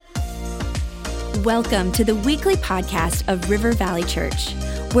Welcome to the weekly podcast of River Valley Church.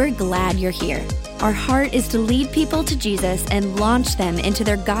 We're glad you're here. Our heart is to lead people to Jesus and launch them into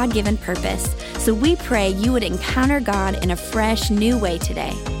their God-given purpose. So we pray you would encounter God in a fresh, new way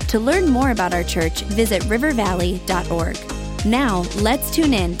today. To learn more about our church, visit rivervalley.org. Now, let's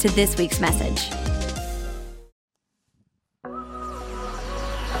tune in to this week's message.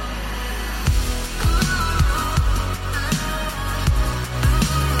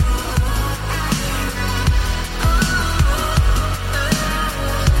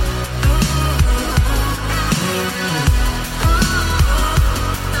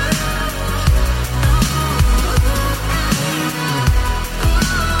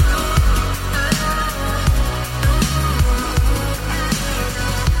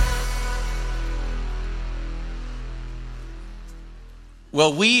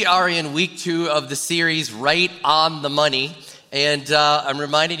 Well, we are in week 2 of the series, Right on the Money. And I'm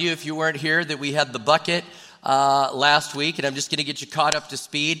reminding you, if you weren't here, that we had the bucket last week. And I'm just going to get you caught up to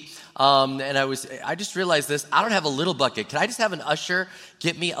speed. I just realized this. I don't have a little bucket. Can I just have an usher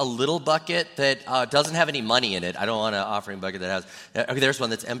get me a little bucket that doesn't have any money in it? I don't want an offering bucket that has. Okay, there's one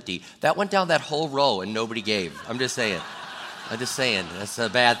that's empty. That went down that whole row and nobody gave. I'm just saying. That's a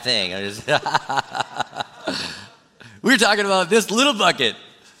bad thing. We're talking about this little bucket.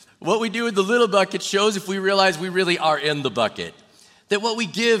 What we do with the little bucket shows if we realize we really are in the bucket. That what we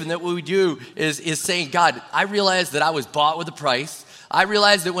give and that what we do is saying, God, I realize that I was bought with a price. I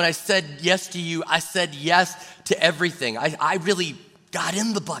realize that when I said yes to you, I said yes to everything. I really got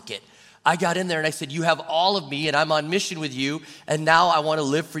in the bucket. I got in there and I said, you have all of me and I'm on mission with you. And now I want to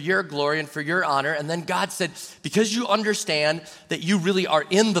live for your glory and for your honor. And then God said, because you understand that you really are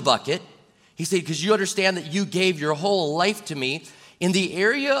in the bucket, he said, because you understand that you gave your whole life to me, in the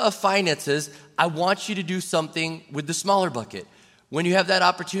area of finances, I want you to do something with the smaller bucket. When you have that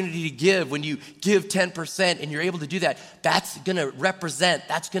opportunity to give, when you give 10% and you're able to do that, that's going to represent,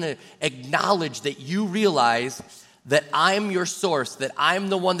 that's going to acknowledge that you realize that I'm your source, that I'm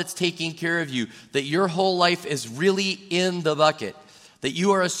the one that's taking care of you, that your whole life is really in the bucket. That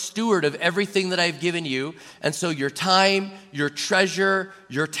you are a steward of everything that I've given you. And so your time, your treasure,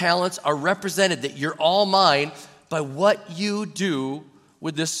 your talents are represented, that you're all mine by what you do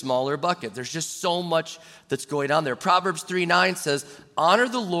with this smaller bucket. There's just so much that's going on there. Proverbs 3:9 says, honor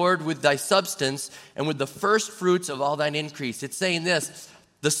the Lord with thy substance and with the first fruits of all thine increase. It's saying this,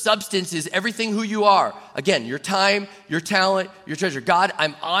 the substance is everything who you are. Again, your time, your talent, your treasure. God,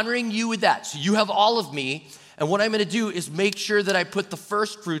 I'm honoring you with that. So you have all of me. And what I'm going to do is make sure that I put the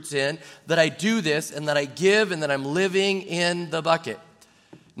first fruits in, that I do this, and that I give, and that I'm living in the bucket.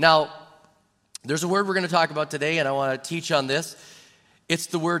 Now, there's a word we're going to talk about today, and I want to teach on this. It's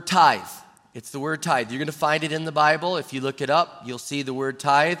the word tithe. It's the word tithe. You're going to find it in the Bible. If you look it up, you'll see the word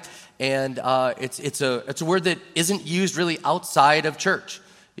tithe. And it's a word that isn't used really outside of church.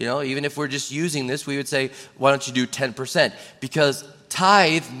 You know, even if we're just using this, we would say, why don't you do 10%? Because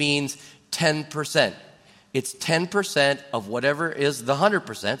tithe means 10%. It's 10% of whatever is the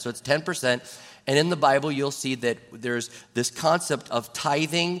 100%, so it's 10%. And in the Bible, you'll see that there's this concept of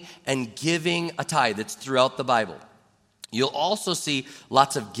tithing and giving a tithe. It's throughout the Bible. You'll also see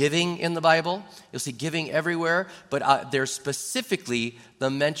lots of giving in the Bible. You'll see giving everywhere, but there's specifically the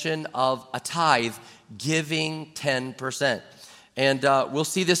mention of a tithe, giving 10%. And we'll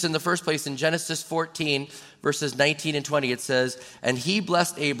see this in the first place in Genesis 14, verses 19 and 20. It says, and he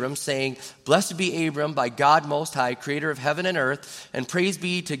blessed Abram, saying, blessed be Abram by God Most High, creator of heaven and earth, and praise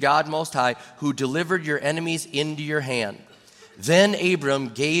be to God Most High, who delivered your enemies into your hand. Then Abram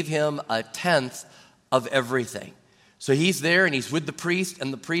gave him 1/10 of everything. So he's there and he's with the priest,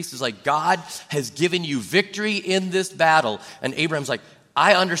 and the priest is like, God has given you victory in this battle. And Abram's like,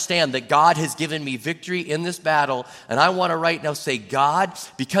 I understand that God has given me victory in this battle, and I want to right now say, God,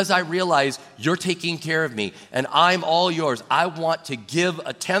 because I realize you're taking care of me and I'm all yours, I want to give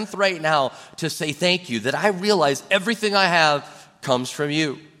 1/10 right now to say thank you, that I realize everything I have comes from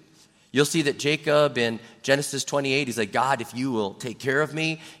you. You'll see that Jacob in Genesis 28, he's like, God, if you will take care of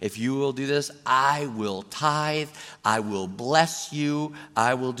me, if you will do this, I will tithe, I will bless you,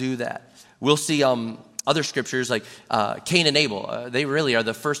 I will do that. We'll see other scriptures like Cain and Abel, they really are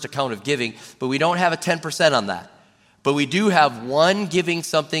the first account of giving, but we don't have a 10% on that. But we do have one giving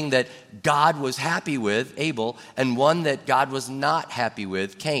something that God was happy with, Abel, and one that God was not happy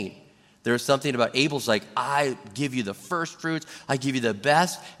with, Cain. There's something about Abel's like, I give you the first fruits, I give you the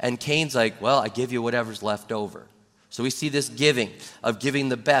best, and Cain's like, well, I give you whatever's left over. So we see this giving, of giving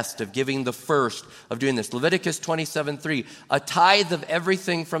the best, of giving the first, of doing this. Leviticus 27:3, a tithe of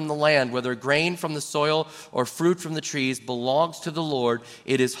everything from the land, whether grain from the soil or fruit from the trees, belongs to the Lord.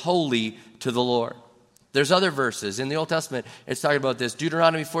 It is holy to the Lord. There's other verses in the Old Testament. It's talking about this.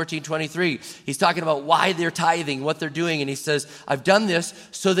 Deuteronomy 14:23. He's talking about why they're tithing, what they're doing. And he says, I've done this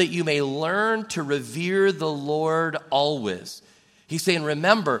so that you may learn to revere the Lord always. He's saying,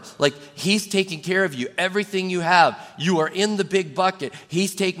 remember, like he's taking care of you. Everything you have, you are in the big bucket.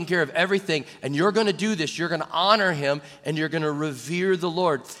 He's taking care of everything. And you're going to do this. You're going to honor him and you're going to revere the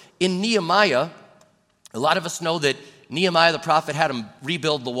Lord. In Nehemiah, a lot of us know that Nehemiah the prophet had him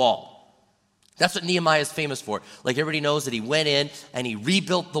rebuild the wall. That's what Nehemiah is famous for. Like everybody knows that he went in and he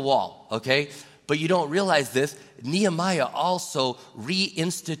rebuilt the wall, okay? But you don't realize this. Nehemiah also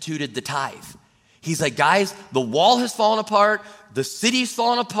reinstituted the tithe. He's like, guys, the wall has fallen apart. The city's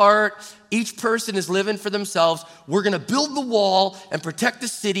fallen apart. Each person is living for themselves. We're going to build the wall and protect the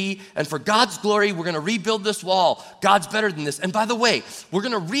city. And for God's glory, we're going to rebuild this wall. God's better than this. And by the way, we're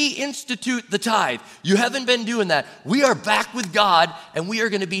going to reinstitute the tithe. You haven't been doing that. We are back with God and we are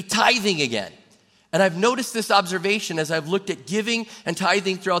going to be tithing again. And I've noticed this observation as I've looked at giving and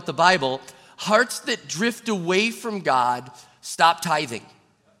tithing throughout the Bible. Hearts that drift away from God stop tithing.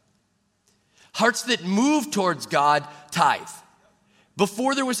 Hearts that move towards God tithe.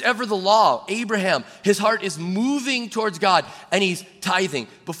 Before there was ever the law, Abraham, his heart is moving towards God and he's tithing.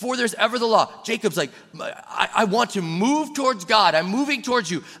 Before there's ever the law, Jacob's like, I want to move towards God. I'm moving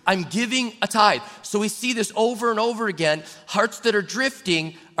towards you. I'm giving a tithe. So we see this over and over again. Hearts that are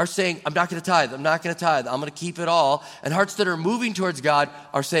drifting are saying, I'm not going to tithe. I'm not going to tithe. I'm going to keep it all. And hearts that are moving towards God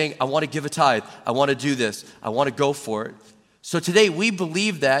are saying, I want to give a tithe. I want to do this. I want to go for it. So today we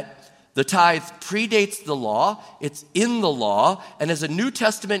believe that the tithe predates the law. It's in the law. And as a New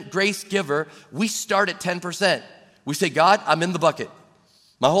Testament grace giver, we start at 10%. We say, God, I'm in the bucket.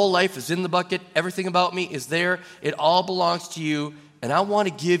 My whole life is in the bucket. Everything about me is there. It all belongs to you. And I want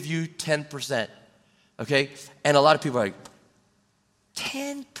to give you 10%. Okay? And a lot of people are like,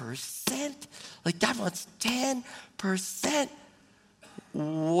 10%? Like God wants 10%.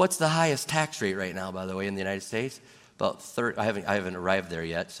 What's the highest tax rate right now, by the way, in the United States? About 30, I haven't arrived there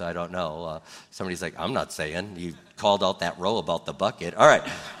yet, so I don't know. Somebody's like, I'm not saying. You called out that row about the bucket. All right.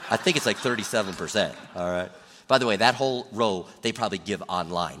 I think it's like 37%. All right. By the way, that whole row, they probably give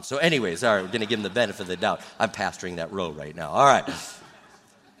online. So anyways, all right, we're going to give them the benefit of the doubt. I'm pastoring that row right now. All right.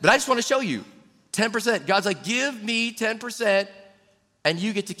 But I just want to show you, 10%. God's like, give me 10%, and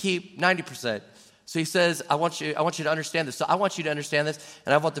you get to keep 90%. So he says, I want you to understand this. So I want you to understand this,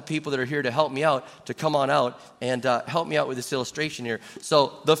 and I want the people that are here to help me out to come on out and help me out with this illustration here.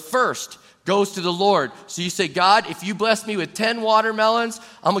 So the first goes to the Lord. So you say, God, if you bless me with 10 watermelons,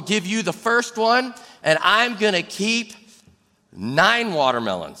 I'm going to give you the first one, and I'm going to keep 9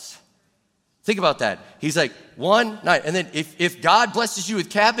 watermelons. Think about that. He's like, 1, 9. And then if God blesses you with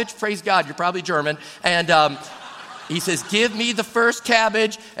cabbage, praise God, you're probably German, and he says, give me the first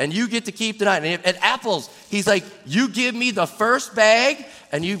cabbage, and you get to keep the 9. And apples, he's like, you give me the first bag,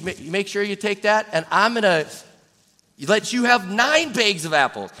 and you make sure you take that, and I'm going to let you have 9 bags of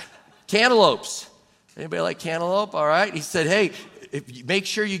apples. Cantaloupes. Anybody like cantaloupe? All right. He said, hey, if you make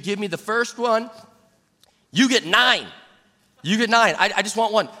sure you give me the first one, you get 9. You get 9. I just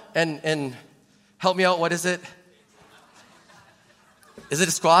want one. And help me out. What is it? Is it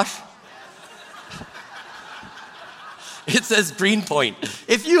a squash? It says green point.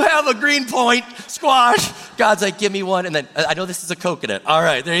 If you have a green point squash, God's like, give me one. And then I know this is a coconut. All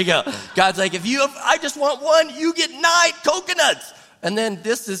right, there you go. God's like, I just want one, you get 9 coconuts. And then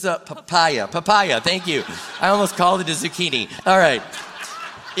this is a papaya. Papaya, thank you. I almost called it a zucchini. All right.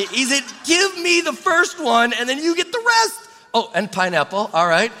 He said, give me the first one, and then you get the rest. Oh, and pineapple. All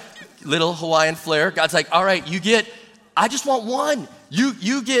right. Little Hawaiian flair. God's like, all right, I just want one.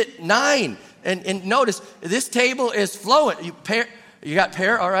 You get 9. And notice, this table is flowing. You got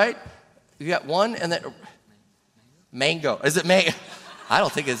pear, all right? You got one, and then mango. Is it mango? I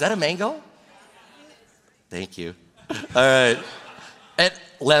don't think, is that a mango? Thank you. All right. And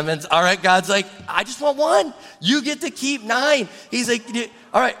lemons. All right, God's like, I just want one. You get to keep 9. He's like,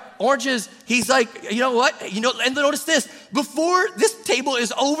 all right, oranges. He's like, you know what? And notice this. Before, this table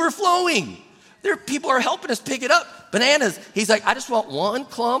is overflowing. People are helping us pick it up. Bananas. He's like, I just want one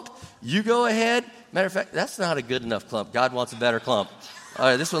clump. You go ahead. Matter of fact, that's not a good enough clump. God wants a better clump. All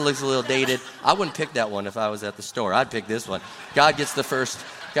right, this one looks a little dated. I wouldn't pick that one if I was at the store. I'd pick this one. God gets the first.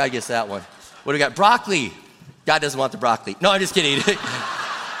 God gets that one. What do we got? Broccoli. God doesn't want the broccoli. No, I'm just kidding.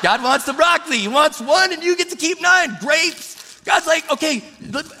 God wants the broccoli. He wants one, and you get to keep 9. Grapes. God's like, okay,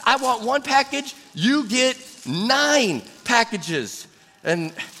 look, I want one package. You get 9 packages.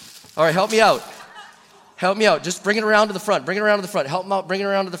 And all right, help me out. Help me out. Just bring it around to the front. Bring it around to the front. Help them out. Bring it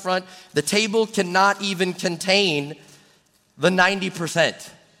around to the front. The table cannot even contain the 90%.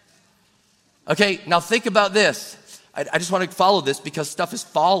 Okay, now think about this. I just want to follow this because stuff is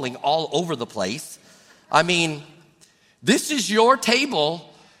falling all over the place. I mean, this is your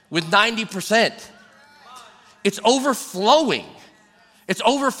table with 90%. It's overflowing. It's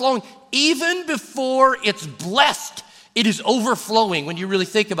overflowing. Even before it's blessed, it is overflowing when you really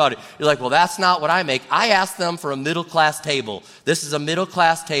think about it. You're like, well, that's not what I make. I asked them for a middle-class table. This is a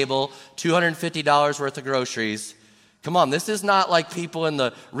middle-class table, $250 worth of groceries. Come on, this is not like people in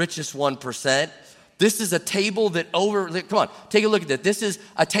the richest 1%. This is a table that come on, take a look at this. This is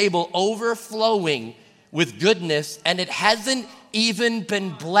a table overflowing with goodness, and it hasn't even been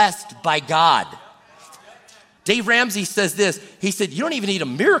blessed by God. Dave Ramsey says this. He said, you don't even need a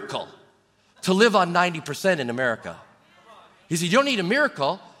miracle to live on 90% in America. He said, you don't need a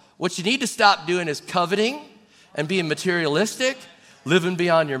miracle. What you need to stop doing is coveting and being materialistic, living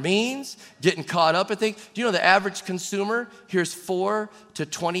beyond your means, getting caught up in things. Do you know the average consumer hears 4,000 to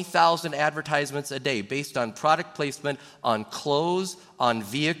 20,000 advertisements a day based on product placement, on clothes, on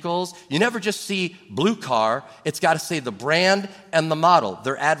vehicles? You never just see blue car. It's got to say the brand and the model.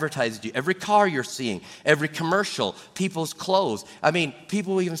 They're advertising to you. Every car you're seeing, every commercial, people's clothes. I mean,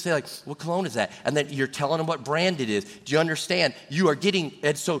 people will even say like, what cologne is that? And then you're telling them what brand it is. Do you understand? You are getting,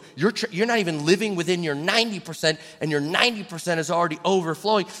 and so you're not even living within your 90%, and your 90% is already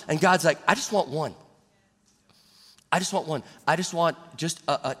overflowing. And God's like, I just want one. I just want one. I just want just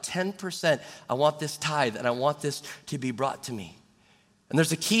a 10%. I want this tithe, and I want this to be brought to me. And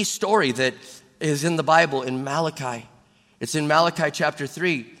there's a key story that is in the Bible in Malachi. It's in Malachi chapter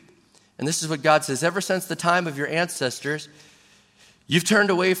 3. And this is what God says. Ever since the time of your ancestors, you've turned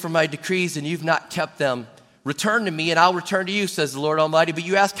away from my decrees and you've not kept them. Return to me and I'll return to you, says the Lord Almighty. But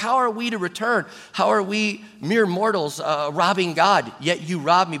you ask, how are we to return? How are we mere mortals robbing God? Yet you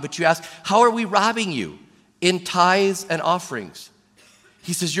rob me. But you ask, how are we robbing you? In tithes and offerings.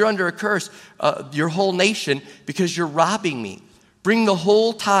 He says, you're under a curse, your whole nation, because you're robbing me. Bring the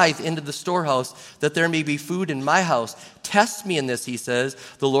whole tithe into the storehouse, that there may be food in my house. Test me in this, he says,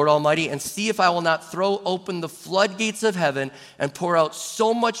 the Lord Almighty, and see if I will not throw open the floodgates of heaven and pour out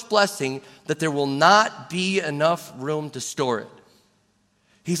so much blessing that there will not be enough room to store it.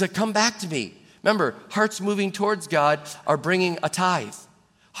 He's like, come back to me. Remember, hearts moving towards God are bringing a tithe.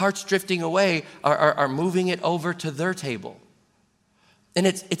 Hearts drifting away are moving it over to their table. And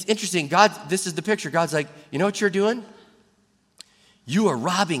it's interesting. God, this is the picture. God's like, you know what you're doing? You are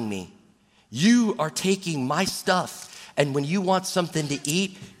robbing me. You are taking my stuff. And when you want something to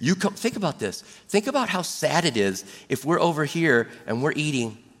eat, you come. Think about this. Think about how sad it is if we're over here and we're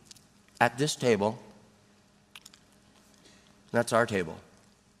eating at this table. That's our table.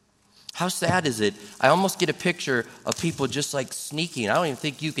 How sad is it? I almost get a picture of people just like sneaking. I don't even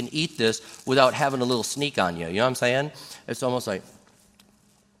think you can eat this without having a little sneak on you. You know what I'm saying? It's almost like,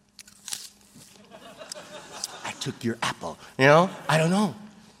 I took your apple. You know? I don't know.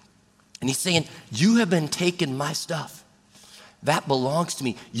 And he's saying, you have been taking my stuff. That belongs to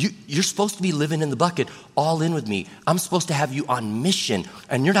me. You're supposed to be living in the bucket, all in with me. I'm supposed to have you on mission,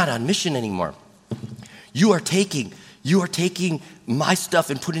 and you're not on mission anymore. You are taking my stuff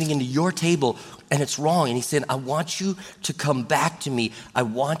and putting it into your table, and it's wrong. And he's saying, I want you to come back to me. I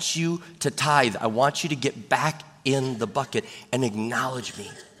want you to tithe. I want you to get back in the bucket and acknowledge me.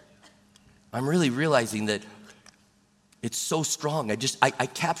 I'm really realizing that it's so strong. I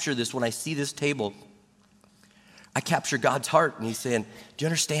capture this when I see this table. I capture God's heart, and he's saying, do you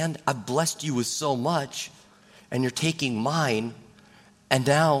understand? I've blessed you with so much, and you're taking mine, and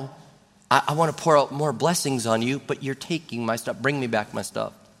now I want to pour out more blessings on you, but you're taking my stuff. Bring me back my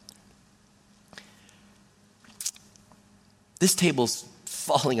stuff. This table's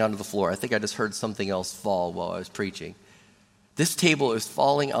falling onto the floor. I think I just heard something else fall while I was preaching. This table is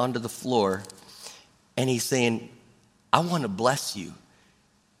falling onto the floor, and he's saying, I want to bless you.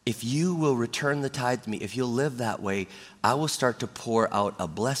 If you will return the tithe to me, if you'll live that way, I will start to pour out a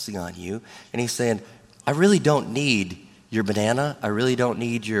blessing on you. And he's saying, I really don't need your banana. I really don't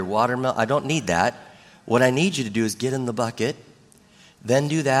need your watermelon. I don't need that. What I need you to do is get in the bucket, then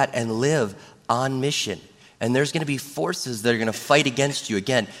do that and live on mission. And there's going to be forces that are going to fight against you.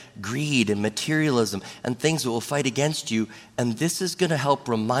 Again, greed and materialism and things that will fight against you. And this is going to help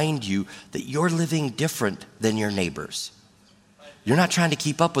remind you that you're living different than your neighbors. You're not trying to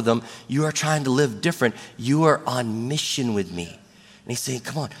keep up with them. You are trying to live different. You are on mission with me. And he's saying,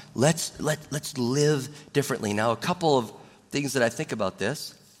 come on, let's live differently. Now, a couple of things that I think about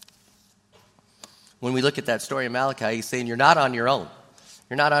this. When we look at that story in Malachi, he's saying, you're not on your own.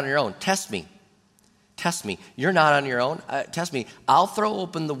 You're not on your own. Test me. Test me. You're not on your own. Test me. I'll throw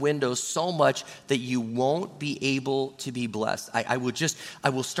open the windows so much that you won't be able to be blessed. I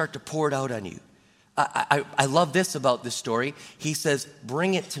will start to pour it out on you. I love this about this story. He says,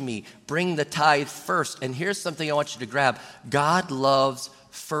 bring it to me. Bring the tithe first. And here's something I want you to grab. God loves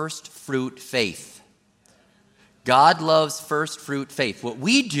first fruit faith. God loves first fruit faith. What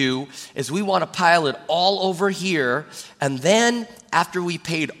we do is we want to pile it all over here, and then after we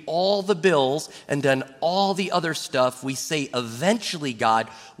paid all the bills and done all the other stuff, we say, eventually, God,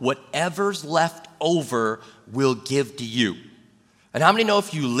 whatever's left over, we'll give to you. And how many know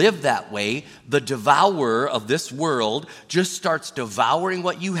if you live that way, the devourer of this world just starts devouring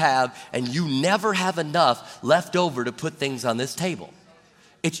what you have, and you never have enough left over to put things on this table?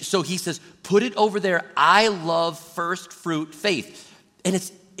 So he says, put it over there. I love first fruit faith. And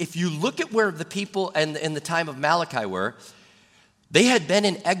if you look at where the people in the time of Malachi were, they had been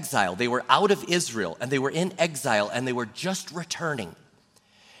in exile. They were out of Israel, and they were in exile, and they were just returning.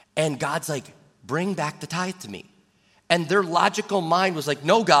 And God's like, bring back the tithe to me. And their logical mind was like,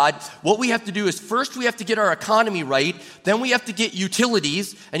 no, God, what we have to do is first we have to get our economy right. Then we have to get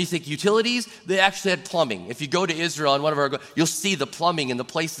utilities. And you think utilities? They actually had plumbing. If you go to Israel on one of our, you'll see the plumbing in the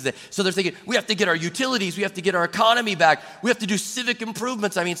places that, so they're thinking, we have to get our utilities. We have to get our economy back. We have to do civic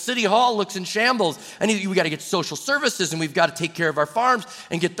improvements. I mean, City Hall looks in shambles. And we got to get social services, and we've got to take care of our farms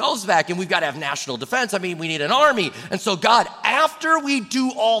and get those back. And we've got to have national defense. I mean, we need an army. And so God, after we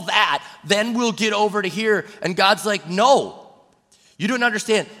do all that, then we'll get over to here. And God's like, no, you don't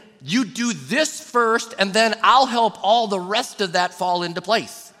understand. You do this first, and then I'll help all the rest of that fall into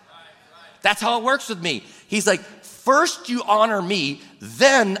place. That's how it works with me. He's like, first you honor me,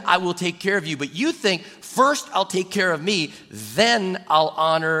 then I will take care of you. But you think, first I'll take care of me, then I'll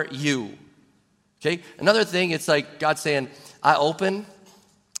honor you. Okay? Another thing, it's like God saying, I open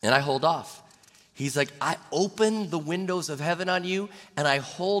and I hold off. He's like, I open the windows of heaven on you, and I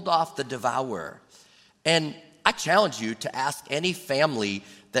hold off the devourer. And I challenge you to ask any family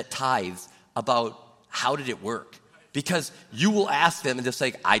that tithes about how did it work, because you will ask them and they'll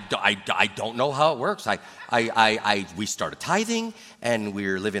say, I don't know how it works. We started tithing and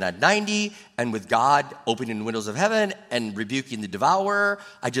we're living at 90, and with God opening the windows of heaven and rebuking the devourer,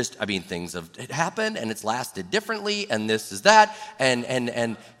 things have happened and it's lasted differently, and this is that,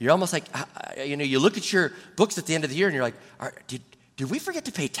 and you're almost like, you look at your books at the end of the year and you're like, did we forget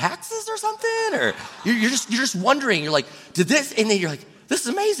to pay taxes or something? Or you're just wondering. You're like, did this? And then you're like, this is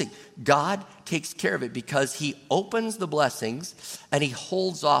amazing. God takes care of it because he opens the blessings and he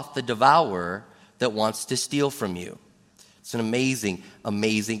holds off the devourer that wants to steal from you. It's an amazing,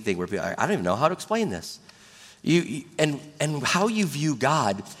 amazing thing. Where I don't even know how to explain this. And how you view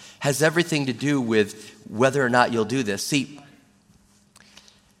God has everything to do with whether or not you'll do this. See,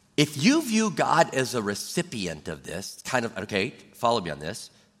 if you view God as a recipient of this, kind of, okay, follow me on this.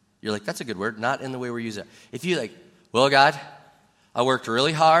 You're like, that's a good word, not in the way we're using it. If you like, well, God, I worked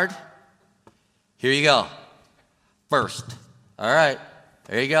really hard. Here you go. First. All right,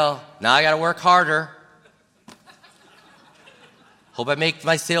 there you go. Now I got to work harder. Hope I make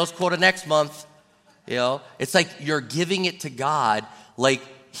my sales quota next month. It's like you're giving it to God like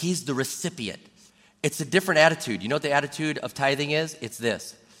he's the recipient. It's a different attitude. You know what the attitude of tithing is? It's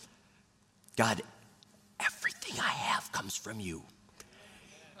this. God, everything I have comes from you.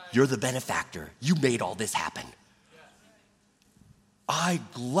 You're the benefactor. You made all this happen. I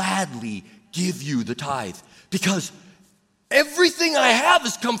gladly give you the tithe because everything I have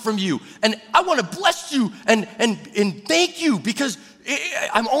has come from you. And I want to bless you and thank you because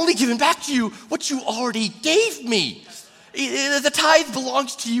I'm only giving back to you what you already gave me. The tithe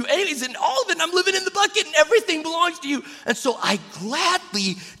belongs to you anyways, and all of it, I'm living in the bucket, and everything belongs to you. And so I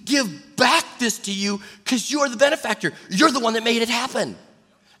gladly give back this to you because you're the benefactor. You're the one that made it happen.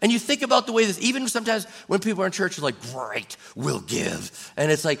 And you think about the way this, even sometimes when people are in church, are like, great, we'll give.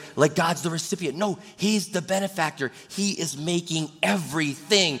 And it's like God's the recipient. No, he's the benefactor. He is making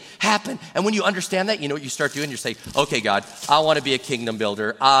everything happen. And when you understand that, you know what you start doing? You say, okay, God, I want to be a kingdom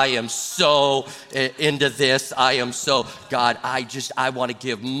builder. I am so into this. God, I want to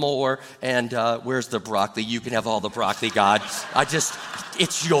give more. And where's the broccoli? You can have all the broccoli, God.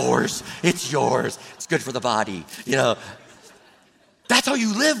 It's yours. It's yours. It's good for the body, That's how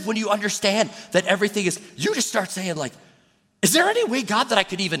you live when you understand that everything is, you just start saying like, is there any way, God, that I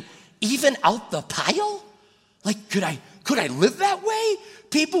could even out the pile? Like, could I live that way?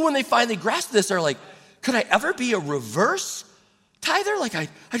 People, when they finally grasp this, are like, could I ever be a reverse tither? Like,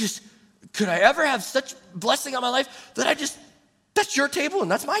 could I ever have such blessing on my life that that's your table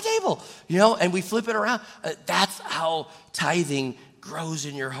and that's my table, and we flip it around. That's how tithing grows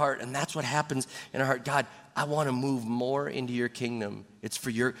in your heart, and that's what happens in our heart. God, I want to move more into your kingdom.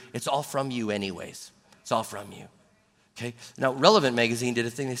 It's all from you anyways. It's all from you. Okay? Now, Relevant Magazine did a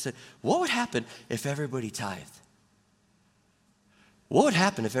thing. They said, what would happen if everybody tithed? What would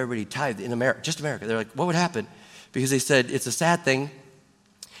happen if everybody tithed in America, just America? They're like, what would happen? Because they said, it's a sad thing.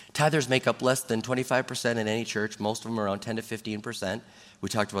 Tithers make up less than 25% in any church. Most of them are around 10 to 15%. We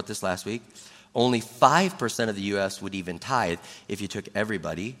talked about this last week. Only 5% of the U.S. would even tithe if you took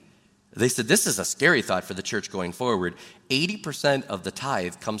everybody. They said this is a scary thought for the church going forward. 80% of the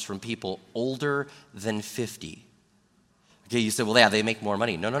tithe comes from people older than 50. Okay, you said, well, yeah, they make more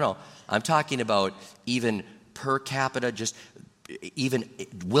money. No. I'm talking about even per capita, just even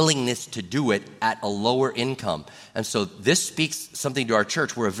willingness to do it at a lower income. And so this speaks something to our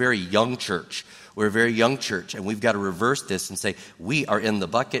church. We're a very young church. And we've got to reverse this and say, we are in the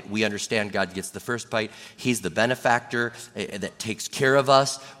bucket. We understand God gets the first bite. He's the benefactor that takes care of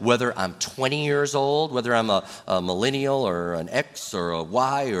us, whether I'm 20 years old, whether I'm a millennial or an X or a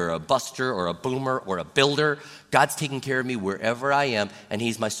Y or a buster or a boomer or a builder. God's taking care of me wherever I am, and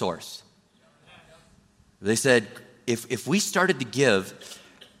he's my source. They said, if we started to give,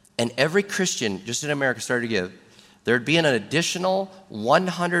 and every Christian just in America started to give, there'd be an additional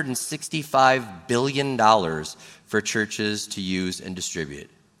 $165 billion for churches to use and distribute.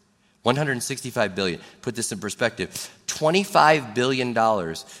 $165 billion. Put this in perspective. $25 billion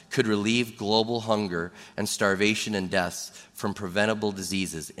could relieve global hunger and starvation and deaths from preventable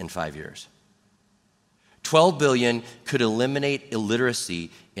diseases in 5 years. $12 billion could eliminate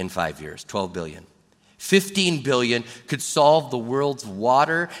illiteracy in 5 years. $12 billion. $15 billion could solve the world's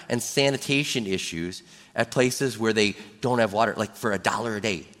water and sanitation issues at places where they don't have water, like for $1 a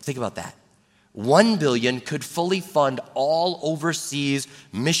day. Think about that. $1 billion could fully fund all overseas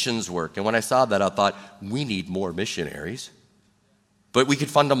missions work. And when I saw that, I thought, we need more missionaries. But we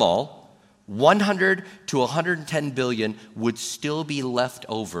could fund them all. 100 to 110 billion would still be left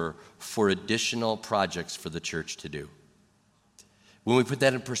over for additional projects for the church to do. When we put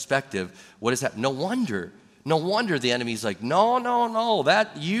that in perspective, what is that? No wonder the enemy's like, no,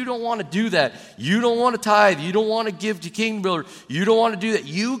 that you don't want to do that. You don't want to tithe. You don't want to give to Kingdom Builder. You don't want to do that.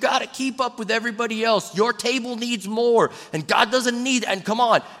 You got to keep up with everybody else. Your table needs more, and God doesn't need. And come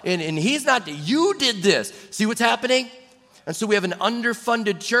on, and he's not. You did this. See what's happening? And so we have an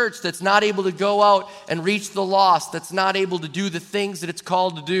underfunded church that's not able to go out and reach the lost. That's not able to do the things that it's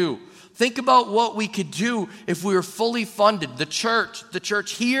called to do. Think about what we could do if we were fully funded, the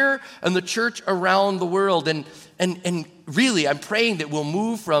church here and the church around the world. And really, I'm praying that we'll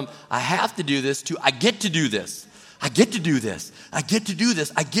move from I have to do this to I get to do this. I get to do this. I get to do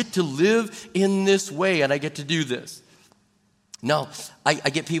this. I get to live in this way, and I get to do this. No, I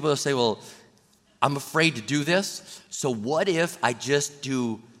get people that say, well, I'm afraid to do this, so what if I just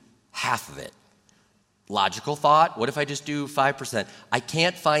do half of it? Logical thought, what if I just do 5%? I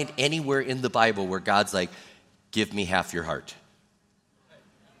can't find anywhere in the Bible where God's like, give me half your heart.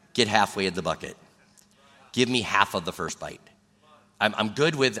 Get halfway in the bucket. Give me half of the first bite. I'm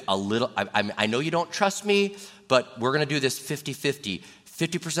good with a little, I know you don't trust me, but we're going to do this 50-50.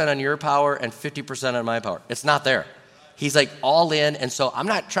 50% on your power and 50% on my power. It's not there. He's like all in, and so I'm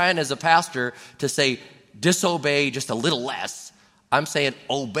not trying as a pastor to say disobey just a little less. I'm saying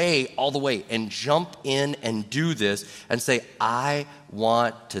obey all the way and jump in and do this and say, I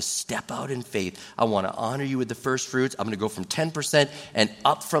want to step out in faith. I want to honor you with the first fruits. I'm going to go from 10% and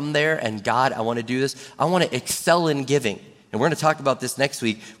up from there. And God, I want to do this. I want to excel in giving. And we're going to talk about this next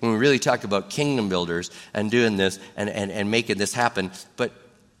week when we really talk about kingdom builders and doing this and making this happen. But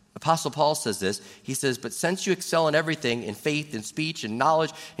Apostle Paul says this. He says, but since you excel in everything, in faith, in speech, in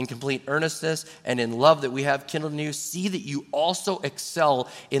knowledge, in complete earnestness, and in love that we have kindled in you, see that you also excel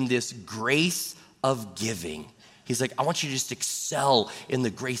in this grace of giving. He's like, I want you to just excel in the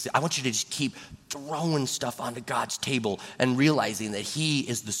grace. I want you to just keep throwing stuff onto God's table and realizing that he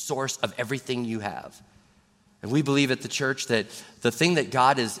is the source of everything you have. And we believe at the church that the thing that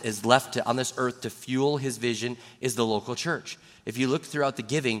God is left on this earth to fuel his vision is the local church. If you look throughout the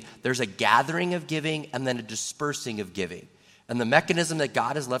giving, there's a gathering of giving and then a dispersing of giving. And the mechanism that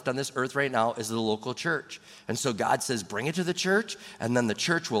God has left on this earth right now is the local church. And so God says, bring it to the church, and then the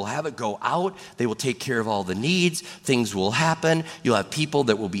church will have it go out. They will take care of all the needs. Things will happen. You'll have people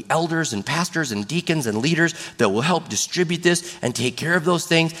that will be elders and pastors and deacons and leaders that will help distribute this and take care of those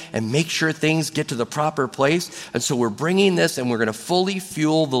things and make sure things get to the proper place. And so we're bringing this, and we're going to fully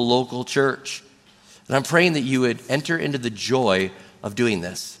fuel the local church. And I'm praying that you would enter into the joy of doing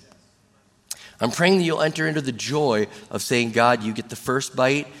this. I'm praying that you'll enter into the joy of saying, God, you get the first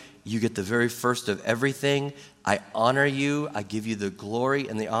bite. You get the very first of everything. I honor you. I give you the glory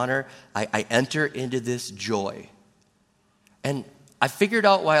and the honor. I enter into this joy. And I figured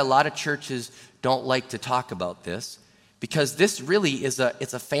out why a lot of churches don't like to talk about this, because this really it's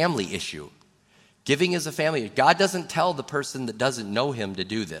a family issue. Giving is a family. God doesn't tell the person that doesn't know him to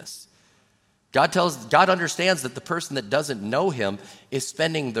do this. God understands that the person that doesn't know him is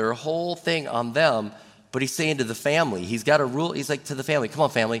spending their whole thing on them, but he's saying to the family, he's got a rule. He's like to the family, come on,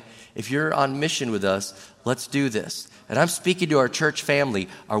 family, if you're on mission with us, let's do this. And I'm speaking to our church family.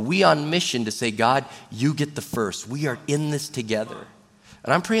 Are we on mission to say, God, you get the first. We are in this together.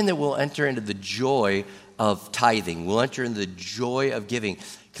 And I'm praying that we'll enter into the joy of tithing. We'll enter into the joy of giving.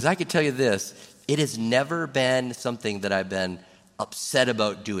 Because I can tell you this, it has never been something that I've been upset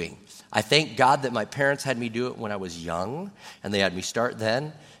about doing. I thank God that my parents had me do it when I was young, and they had me start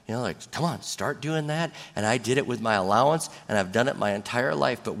then. You know, like, come on, start doing that. And I did it with my allowance, and I've done it my entire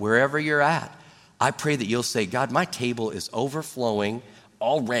life. But wherever you're at, I pray that you'll say, God, my table is overflowing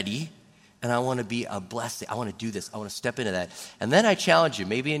already, and I want to be a blessing. I want to do this. I want to step into that. And then I challenge you,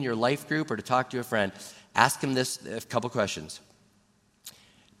 maybe in your life group or to talk to a friend, ask them this, a couple questions.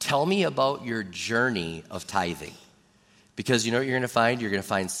 Tell me about your journey of tithing. Because you know what you're going to find? You're going to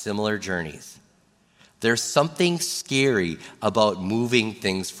find similar journeys. There's something scary about moving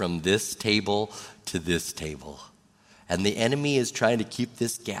things from this table to this table. And the enemy is trying to keep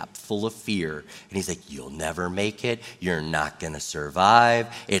this gap full of fear. And he's like, you'll never make it. You're not going to survive.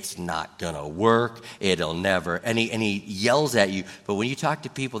 It's not going to work. It'll never. And he yells at you. But when you talk to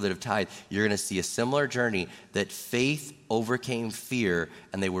people that have tithed, you're going to see a similar journey that faith overcame fear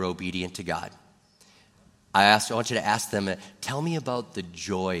and they were obedient to God. I want you to ask them, tell me about the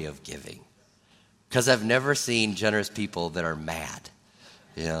joy of giving. Because I've never seen generous people that are mad.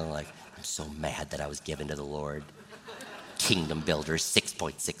 You know, like, I'm so mad that I was given to the Lord. Kingdom builders,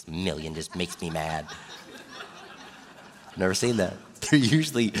 6.6 million just makes me mad. Never seen that. They're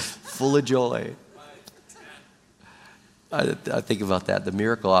usually full of joy. I think about that, the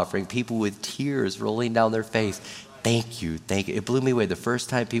miracle offering, people with tears rolling down their face. Thank you, thank you. It blew me away the first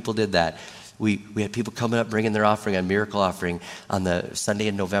time people did that. We had people coming up bringing their offering on miracle offering on the Sunday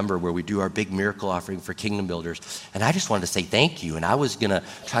in November where we do our big miracle offering for kingdom builders. And I just wanted to say thank you. And I was going to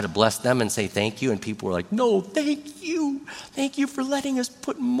try to bless them and say thank you. And people were like, no, thank you. Thank you for letting us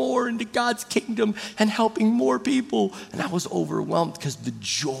put more into God's kingdom and helping more people. And I was overwhelmed because the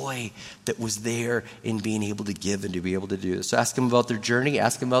joy that was there in being able to give and to be able to do this. So ask them about their journey.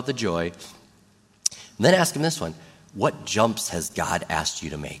 Ask them about the joy. And then ask them this one. What jumps has God asked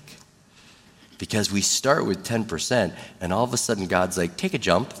you to make? Because we start with 10%, and all of a sudden God's like, take a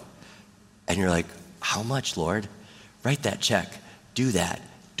jump. And you're like, how much, Lord? Write that check. Do that.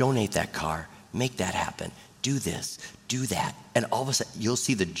 Donate that car. Make that happen. Do this. Do that. And all of a sudden, you'll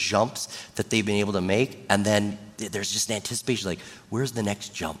see the jumps that they've been able to make, and then there's just an anticipation like, where's the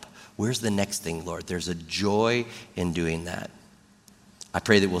next jump? Where's the next thing, Lord? There's a joy in doing that. I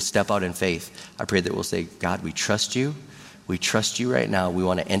pray that we'll step out in faith. I pray that we'll say, God, we trust you. We trust you right now. We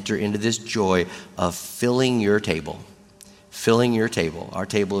want to enter into this joy of filling your table. Filling your table. Our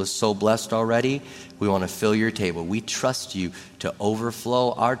table is so blessed already. We want to fill your table. We trust you to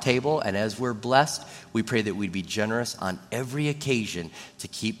overflow our table. And as we're blessed, we pray that we'd be generous on every occasion to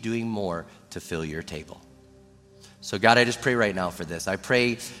keep doing more to fill your table. So God, I just pray right now for this. I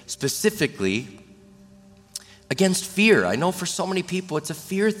pray specifically against fear. I know for so many people it's a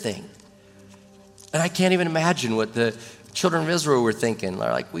fear thing. And I can't even imagine what the children of Israel were thinking.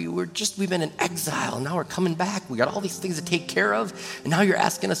 They're like, we've been in exile, and now we're coming back. We got all these things to take care of, and now you're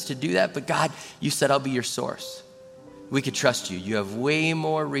asking us to do that. But God, you said I'll be your source. We could trust you. You have way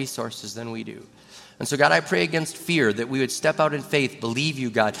more resources than we do. And so, God, I pray against fear that we would step out in faith, believe you,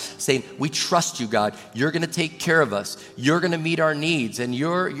 God, saying, we trust you, God. You're going to take care of us. You're going to meet our needs. And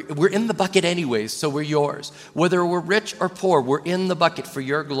we're in the bucket anyways, so we're yours. Whether we're rich or poor, we're in the bucket for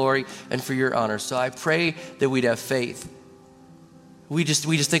your glory and for your honor. So I pray that we'd have faith. We just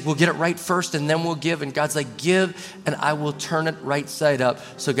think we'll get it right first and then we'll give. And God's like, give and I will turn it right side up.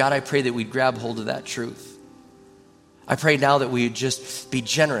 So God, I pray that we'd grab hold of that truth. I pray now that we'd just be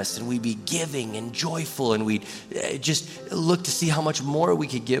generous and we'd be giving and joyful and we'd just look to see how much more we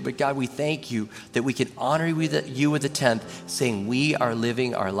could give. But God, we thank you that we can honor you with the 10th, saying we are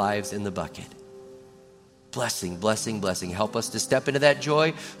living our lives in the bucket. Blessing, blessing, blessing. Help us to step into that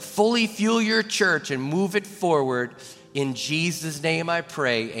joy, fully fuel your church and move it forward. In Jesus' name I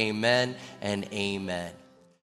pray, amen and amen.